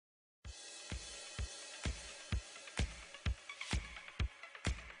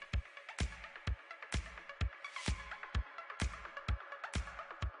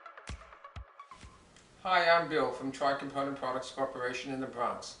Hi, I'm Bill from Tri-Component Products Corporation in the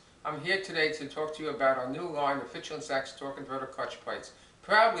Bronx. I'm here today to talk to you about our new line of Fichtel and Sachs torque converter clutch plates,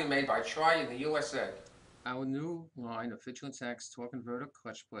 proudly made by Tri in the USA. Our new line of Fichtel and Sachs torque converter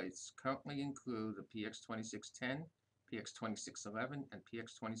clutch plates currently include the PX2610, PX2611, and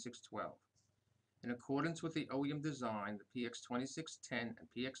PX2612. In accordance with the OEM design, the PX2610 and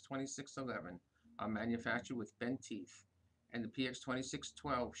PX2611 are manufactured with bent teeth, and the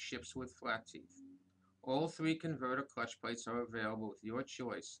PX2612 ships with flat teeth. All three converter clutch plates are available with your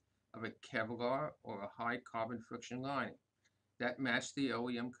choice of a Kevlar or a high carbon friction lining that match the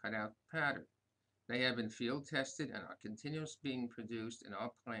OEM cutout pattern. They have been field tested and are continuously being produced in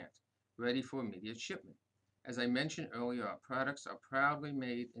our plant, ready for immediate shipment. As I mentioned earlier, our products are proudly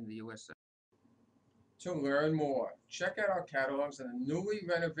made in the USA. To learn more, check out our catalogs on the newly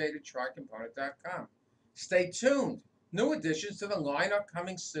renovated tricomponent.com. Stay tuned. New additions to the line are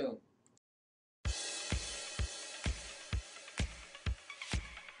coming soon.